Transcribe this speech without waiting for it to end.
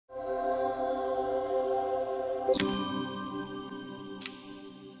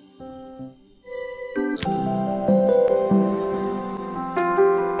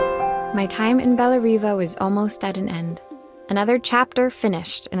My time in Bellariva was almost at an end. Another chapter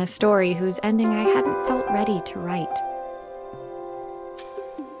finished in a story whose ending I hadn't felt ready to write.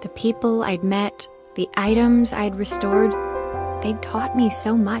 The people I'd met, the items I'd restored, they'd taught me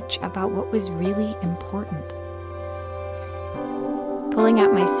so much about what was really important. Pulling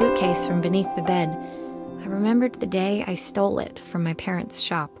out my suitcase from beneath the bed, I remembered the day I stole it from my parents'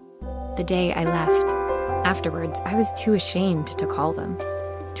 shop, the day I left. Afterwards, I was too ashamed to call them,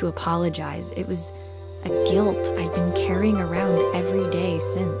 to apologize. It was a guilt I'd been carrying around every day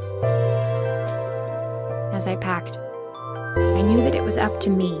since. As I packed, I knew that it was up to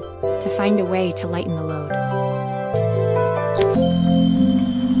me to find a way to lighten the load.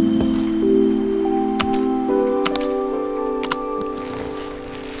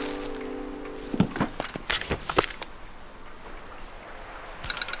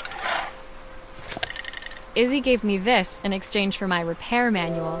 Izzy gave me this in exchange for my repair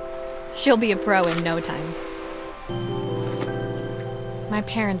manual. She'll be a pro in no time. My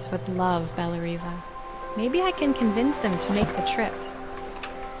parents would love Bellariva. Maybe I can convince them to make the trip.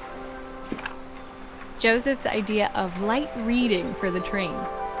 Joseph's idea of light reading for the train.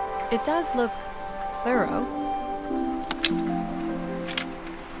 It does look thorough.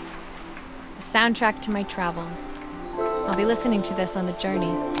 The soundtrack to my travels. I'll be listening to this on the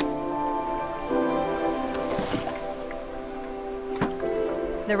journey.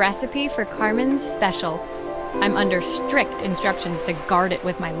 The recipe for Carmen's special. I'm under strict instructions to guard it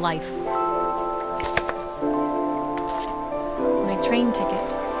with my life. My train ticket.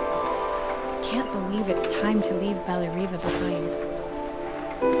 Can't believe it's time to leave Bellariva behind.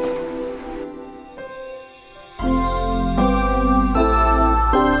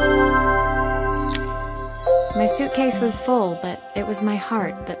 My suitcase was full, but it was my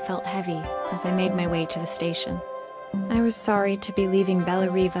heart that felt heavy as I made my way to the station. I was sorry to be leaving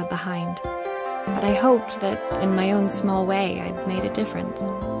Bellariva behind, but I hoped that, in my own small way, I'd made a difference.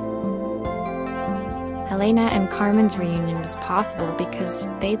 Helena and Carmen's reunion was possible because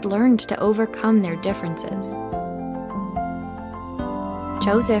they'd learned to overcome their differences.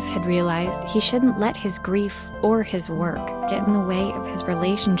 Joseph had realized he shouldn't let his grief or his work get in the way of his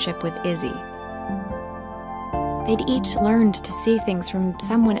relationship with Izzy. They'd each learned to see things from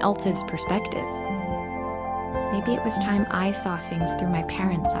someone else's perspective. Maybe it was time I saw things through my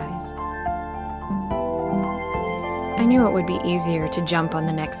parents' eyes. I knew it would be easier to jump on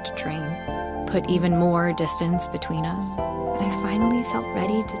the next train, put even more distance between us, but I finally felt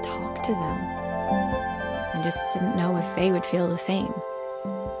ready to talk to them. I just didn't know if they would feel the same.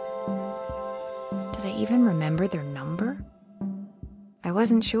 Did I even remember their number? I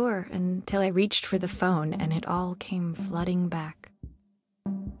wasn't sure until I reached for the phone and it all came flooding back.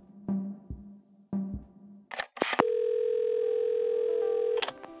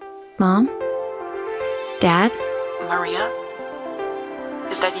 Mom? Dad? Maria?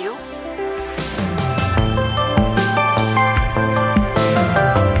 Is that you?